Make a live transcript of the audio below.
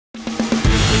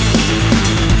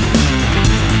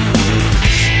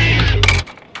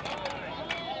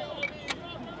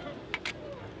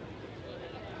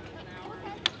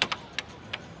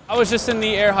I was just in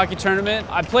the air hockey tournament.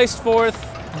 I placed 4th,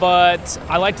 but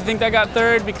I like to think I got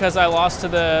 3rd because I lost to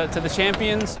the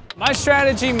champions. My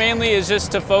strategy mainly is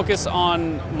just to focus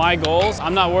on my goals.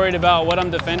 I'm not worried about what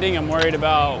I'm defending, I'm worried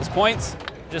about points.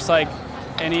 Just like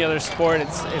any other sport,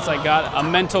 it's like got a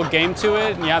mental game to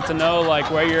it, and you have to know like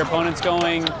where your opponent's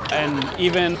going, and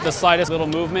even the slightest little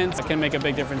movements can make a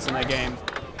big difference in that game.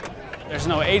 There's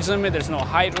no age limit, there's no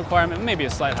height requirement, maybe a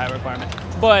slight height requirement.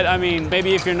 But I mean,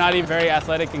 maybe if you're not even very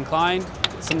athletic inclined,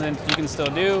 it's something you can still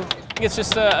do. It's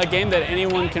just a game that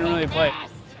anyone can really play.